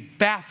times can be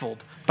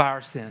baffled by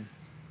our sin?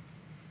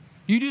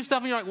 You do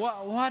stuff and you're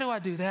like, why do I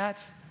do that?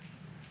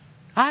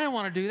 I don't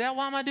want to do that.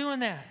 Why am I doing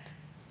that?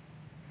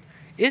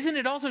 Isn't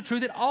it also true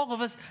that all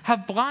of us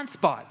have blind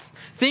spots,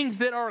 things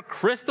that are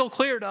crystal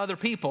clear to other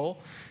people,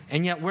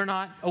 and yet we're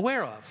not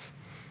aware of?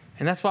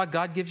 And that's why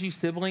God gives you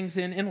siblings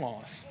and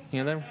in-laws. You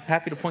know, they're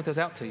happy to point those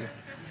out to you.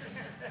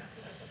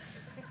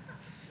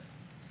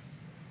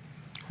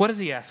 What does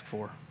he ask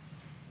for?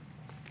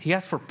 He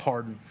asks for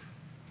pardon.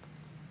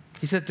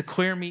 He says,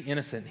 declare me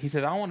innocent. He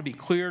says, I want to be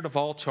cleared of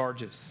all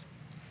charges.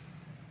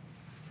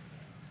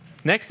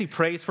 Next, he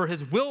prays for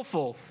his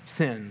willful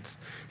sins.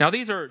 Now,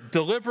 these are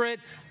deliberate,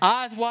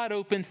 eyes wide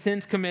open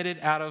sins committed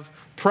out of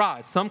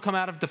pride. Some come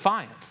out of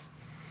defiance.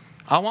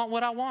 I want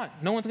what I want.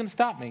 No one's going to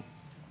stop me.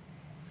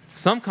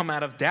 Some come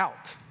out of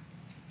doubt.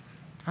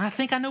 I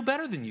think I know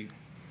better than you.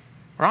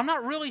 Or I'm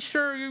not really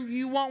sure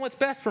you want what's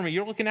best for me.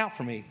 You're looking out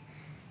for me.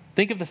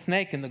 Think of the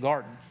snake in the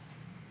garden.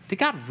 Did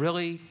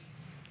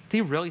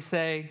he really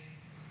say,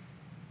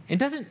 and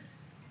doesn't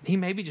he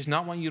maybe just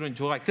not want you to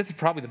enjoy, like this is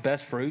probably the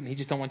best fruit and he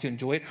just don't want you to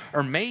enjoy it?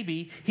 Or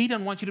maybe he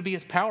doesn't want you to be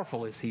as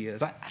powerful as he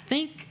is. I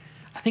think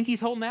he's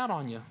holding out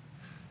on you.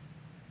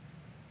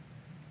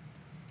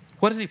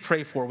 What does he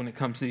pray for when it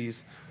comes to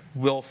these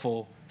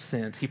willful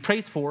sins? He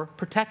prays for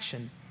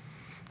protection.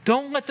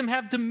 Don't let them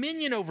have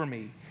dominion over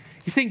me.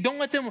 He's saying, don't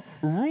let them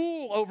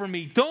rule over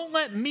me. Don't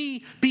let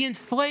me be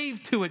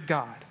enslaved to it,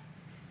 God.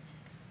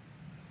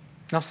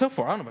 Now, so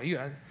far, I don't know about you,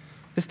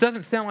 this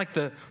doesn't sound like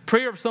the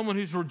prayer of someone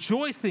who's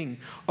rejoicing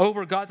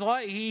over God's law.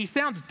 He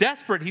sounds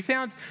desperate. He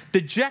sounds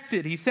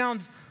dejected. He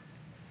sounds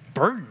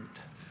burdened.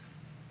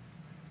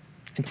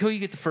 Until you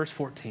get to verse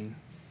 14.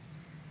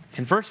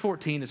 And verse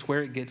 14 is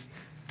where it gets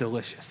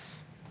delicious.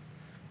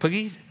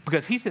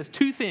 Because he says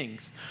two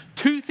things.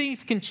 Two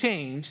things can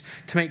change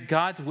to make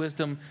God's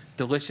wisdom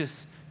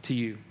delicious to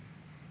you.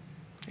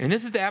 And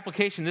this is the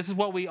application. This is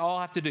what we all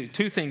have to do.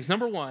 Two things.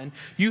 Number one,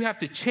 you have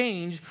to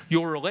change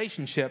your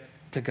relationship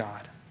to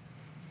God.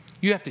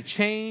 You have to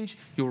change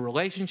your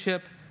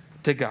relationship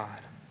to God.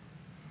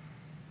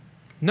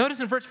 Notice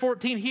in verse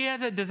 14, he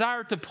has a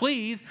desire to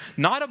please,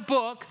 not a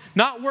book,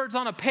 not words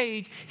on a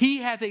page. He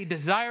has a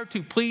desire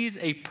to please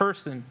a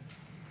person.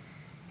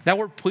 That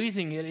word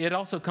pleasing, it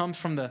also comes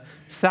from the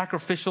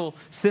sacrificial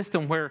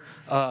system where,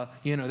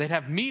 they'd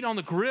have meat on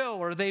the grill,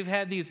 or they've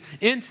had these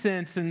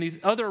incense and these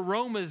other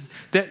aromas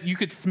that you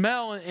could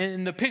smell.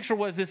 And the picture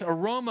was this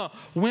aroma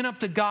went up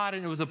to God,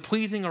 and it was a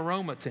pleasing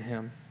aroma to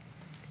him.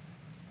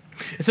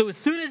 And so as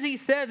soon as he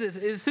says this,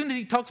 as soon as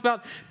he talks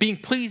about being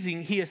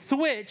pleasing, he has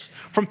switched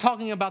from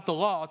talking about the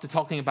law to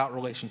talking about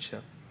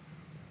relationship.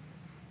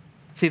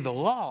 See, the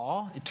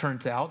law, it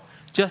turns out,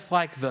 just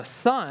like the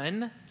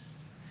sun,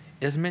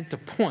 is meant to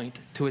point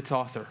to its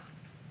author.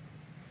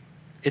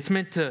 It's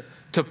meant to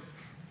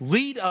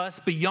lead us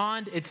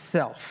beyond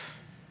itself.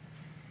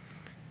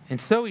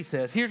 And so he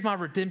says, here's my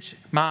redemption,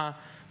 my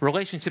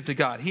relationship to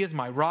God. He is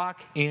my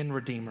rock and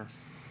redeemer.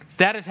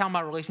 That is how my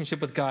relationship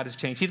with God has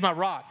changed. He's my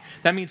rock.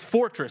 That means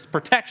fortress,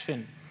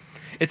 protection.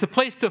 It's a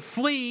place to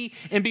flee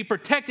and be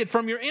protected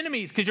from your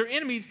enemies, because your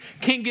enemies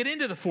can't get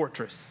into the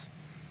fortress.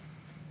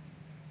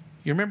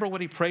 You remember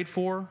what he prayed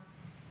for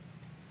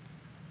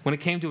when it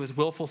came to his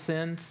willful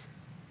sins?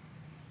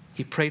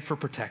 He prayed for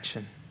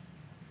protection.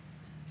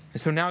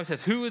 And so now he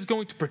says, who is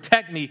going to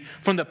protect me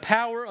from the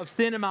power of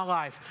sin in my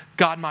life?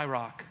 God, my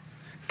rock.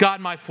 God,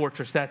 my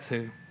fortress. That's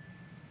who.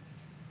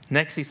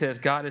 Next he says,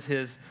 God is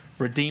his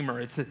redeemer.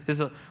 It's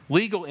a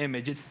legal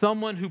image. It's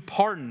someone who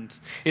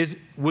pardons. It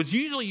was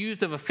usually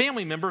used of a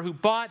family member who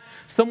bought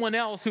someone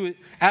else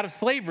out of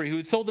slavery, who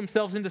had sold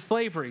themselves into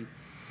slavery.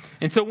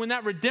 And so when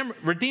that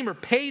redeemer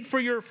paid for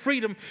your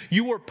freedom,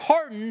 you were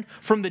pardoned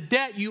from the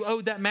debt you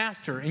owed that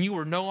master, and you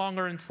were no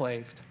longer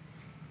enslaved.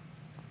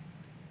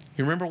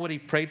 You remember what he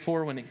prayed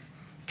for when it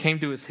came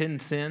to his hidden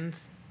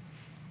sins?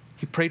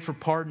 He prayed for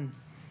pardon.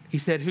 He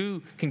said,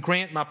 who can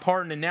grant my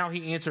pardon? And now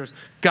he answers,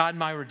 God,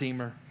 my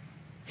redeemer.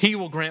 He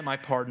will grant my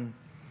pardon.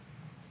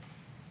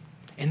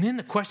 And then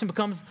the question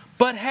becomes,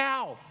 but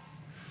how?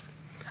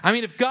 I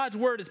mean, if God's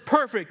word is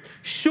perfect,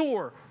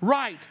 sure,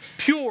 right,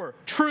 pure,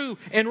 true,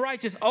 and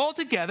righteous all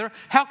together,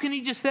 how can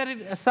he just set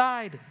it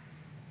aside?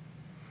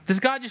 Does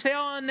God just say,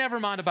 oh, never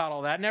mind about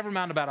all that, never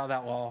mind about all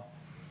that law?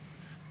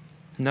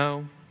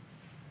 No.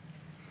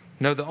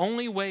 No, the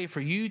only way for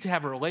you to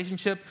have a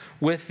relationship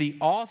with the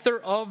author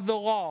of the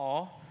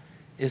law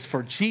is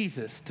for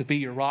Jesus to be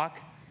your rock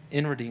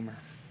and redeemer.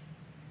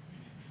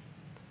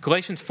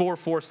 Galatians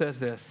 4:4 says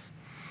this,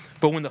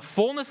 but when the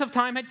fullness of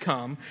time had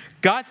come,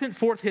 God sent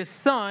forth his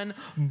son,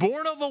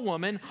 born of a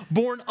woman,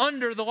 born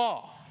under the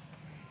law.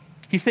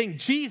 He's saying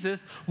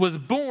Jesus was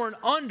born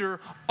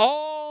under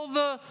all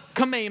the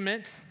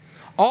commandments,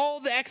 all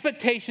the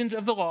expectations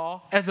of the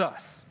law as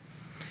us.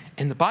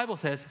 And the Bible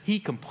says he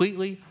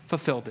completely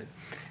fulfilled it.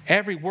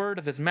 Every word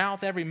of his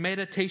mouth, every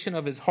meditation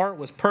of his heart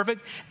was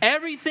perfect.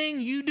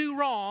 Everything you do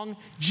wrong,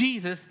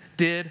 Jesus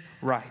did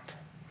right.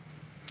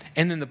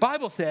 And then the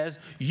Bible says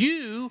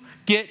you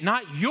get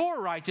not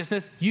your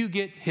righteousness, you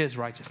get his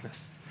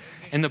righteousness.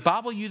 And the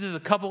Bible uses a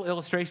couple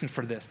illustrations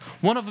for this.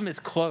 One of them is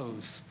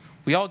clothes.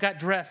 We all got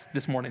dressed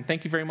this morning.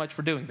 Thank you very much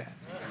for doing that.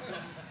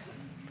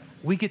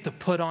 We get to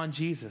put on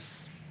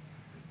Jesus.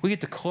 We get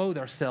to clothe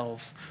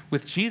ourselves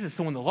with Jesus.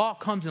 So when the law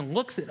comes and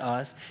looks at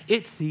us,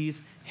 it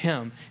sees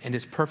him and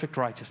his perfect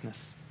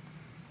righteousness.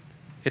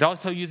 It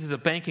also uses a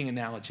banking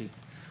analogy.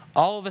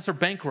 All of us are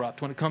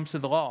bankrupt when it comes to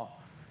the law.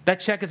 That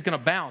check is going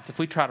to bounce if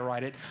we try to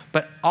write it,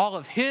 but all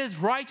of his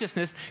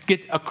righteousness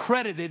gets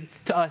accredited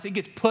to us. It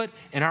gets put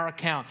in our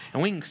account,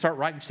 and we can start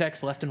writing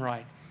checks left and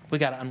right. We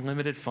got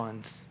unlimited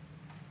funds.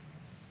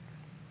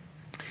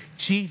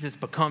 Jesus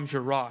becomes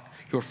your rock,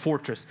 your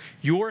fortress,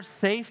 your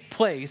safe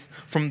place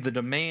from the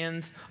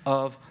demands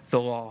of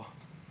the law.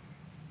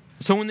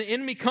 So when the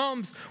enemy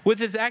comes with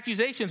his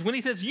accusations, when he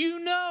says, you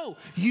know,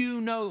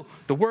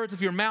 the words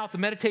of your mouth, the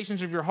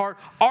meditations of your heart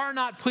are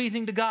not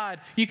pleasing to God,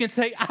 you can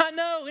say, I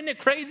know, isn't it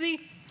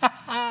crazy?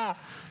 But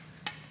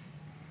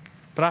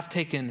I've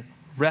taken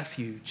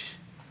refuge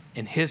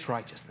in his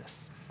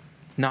righteousness,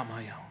 not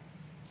my own.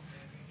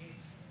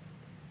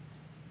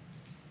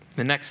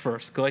 The next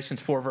verse,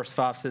 Galatians 4, verse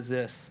 5 says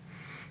this.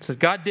 It says,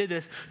 God did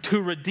this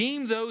to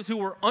redeem those who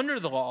were under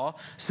the law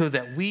so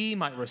that we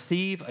might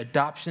receive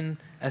adoption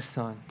as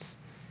sons.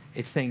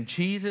 It's saying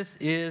Jesus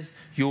is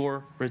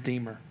your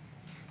redeemer.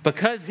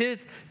 Because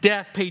his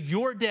death paid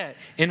your debt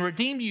and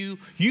redeemed you,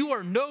 you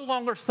are no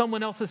longer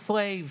someone else's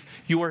slave.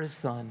 You are his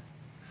son.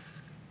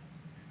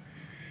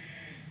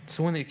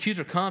 So when the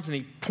accuser comes and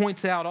he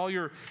points out all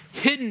your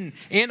hidden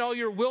and all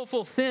your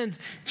willful sins,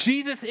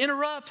 Jesus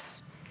interrupts.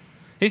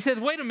 He says,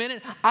 wait a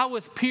minute, I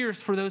was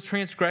pierced for those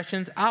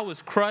transgressions. I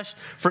was crushed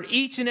for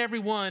each and every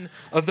one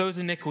of those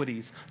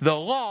iniquities. The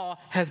law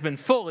has been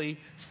fully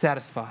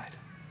satisfied.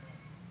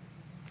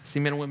 See,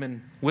 men and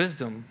women,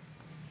 wisdom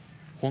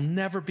will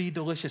never be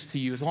delicious to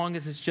you as long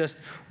as it's just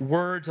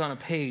words on a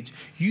page.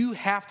 You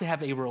have to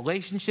have a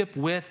relationship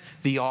with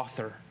the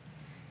author.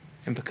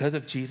 And because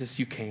of Jesus,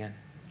 you can.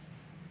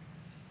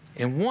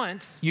 And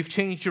once you've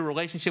changed your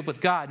relationship with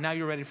God, now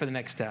you're ready for the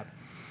next step.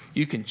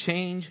 You can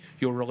change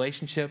your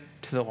relationship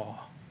to the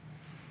law.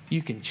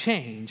 You can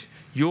change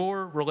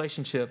your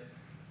relationship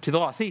to the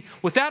law. See,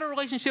 without a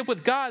relationship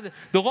with God,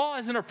 the law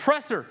is an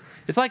oppressor.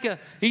 It's like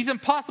he's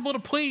impossible to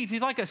please.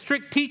 He's like a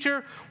strict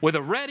teacher with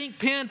a red ink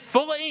pen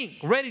full of ink,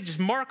 ready to just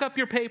mark up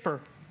your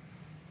paper.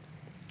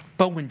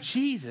 But when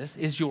Jesus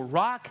is your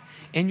rock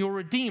and your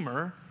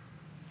redeemer,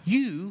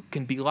 you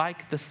can be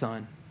like the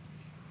sun.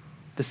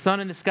 The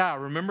sun in the sky.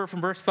 Remember from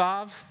verse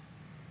 5?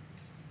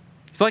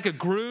 It's like a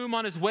groom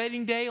on his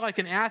wedding day, like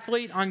an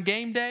athlete on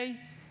game day.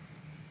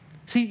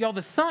 See, y'all,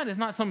 the sun is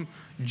not some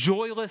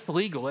joyless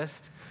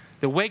legalist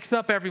that wakes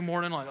up every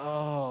morning like,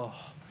 oh,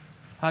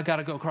 I got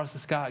to go across the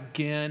sky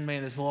again.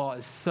 Man, this law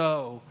is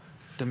so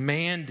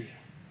demanding.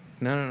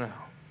 No.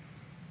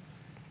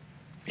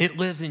 It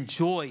lives in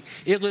joy.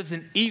 It lives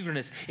in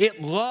eagerness.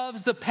 It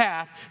loves the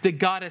path that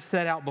God has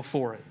set out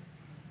before it.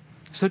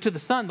 So to the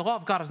Son, the law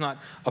of God is not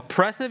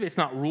oppressive. It's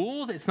not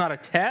rules. It's not a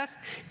test.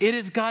 It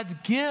is God's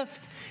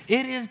gift.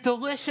 It is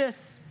delicious.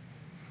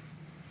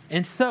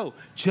 And so,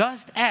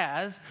 just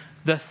as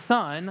the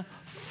Son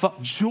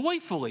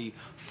joyfully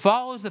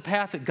follows the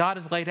path that God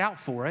has laid out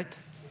for it,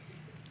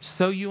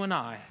 so you and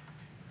I.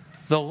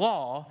 The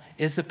law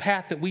is the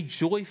path that we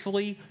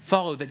joyfully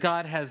follow, that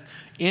God has,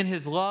 in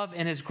his love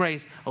and his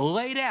grace,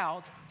 laid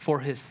out for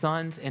his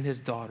sons and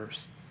his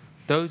daughters,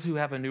 those who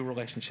have a new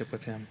relationship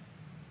with him.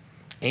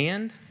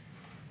 And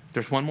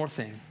there's one more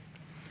thing.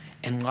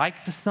 And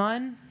like the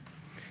Son,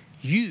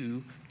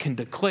 you can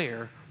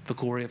declare the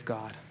glory of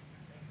God.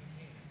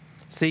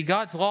 See,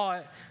 God's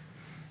law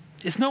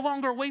is no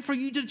longer a way for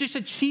you to just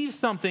achieve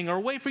something or a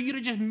way for you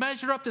to just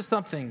measure up to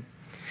something.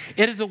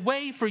 It is a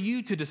way for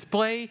you to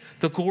display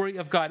the glory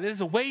of God. It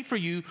is a way for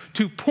you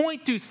to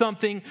point to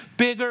something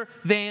bigger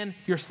than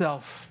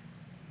yourself.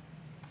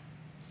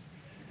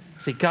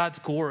 See, God's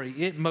glory,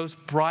 it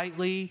most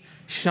brightly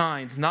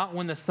shines, not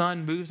when the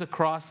sun moves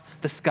across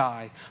the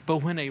sky, but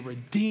when a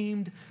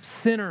redeemed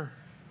sinner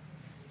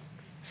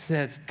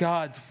says,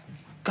 God's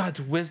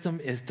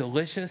wisdom is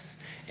delicious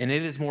and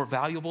it is more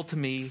valuable to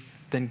me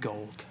than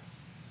gold.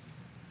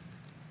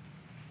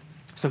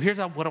 So here's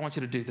what I want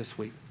you to do this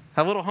week.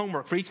 A little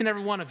homework for each and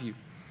every one of you.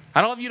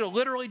 I don't want you to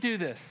literally do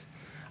this.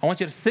 I want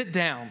you to sit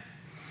down.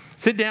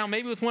 Sit down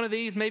maybe with one of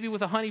these, maybe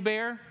with a honey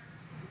bear,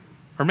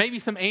 or maybe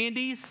some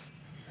Andes,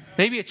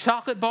 maybe a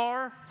chocolate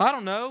bar. I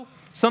don't know.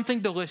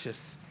 Something delicious.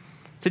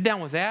 Sit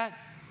down with that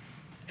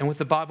and with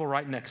the Bible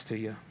right next to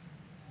you.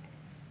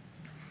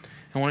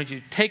 I want you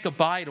to take a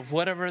bite of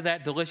whatever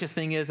that delicious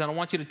thing is, and I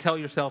want you to tell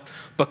yourself,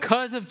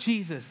 because of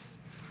Jesus,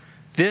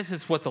 this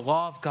is what the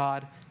law of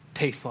God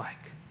tastes like.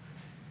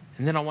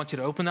 And then I want you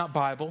to open that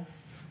Bible,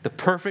 the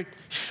perfect,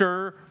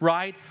 sure,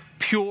 right,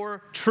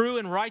 pure, true,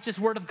 and righteous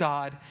Word of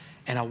God,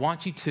 and I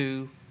want you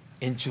to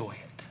enjoy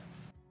it.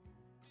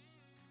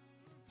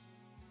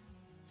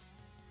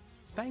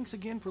 Thanks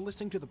again for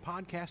listening to the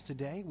podcast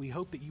today. We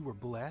hope that you were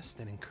blessed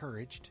and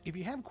encouraged. If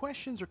you have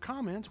questions or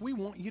comments, we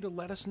want you to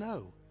let us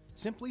know.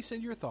 Simply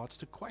send your thoughts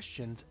to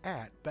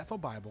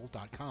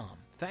questions@bethelbible.com.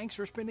 Thanks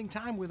for spending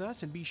time with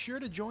us, and be sure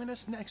to join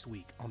us next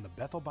week on the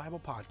Bethel Bible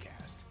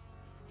Podcast.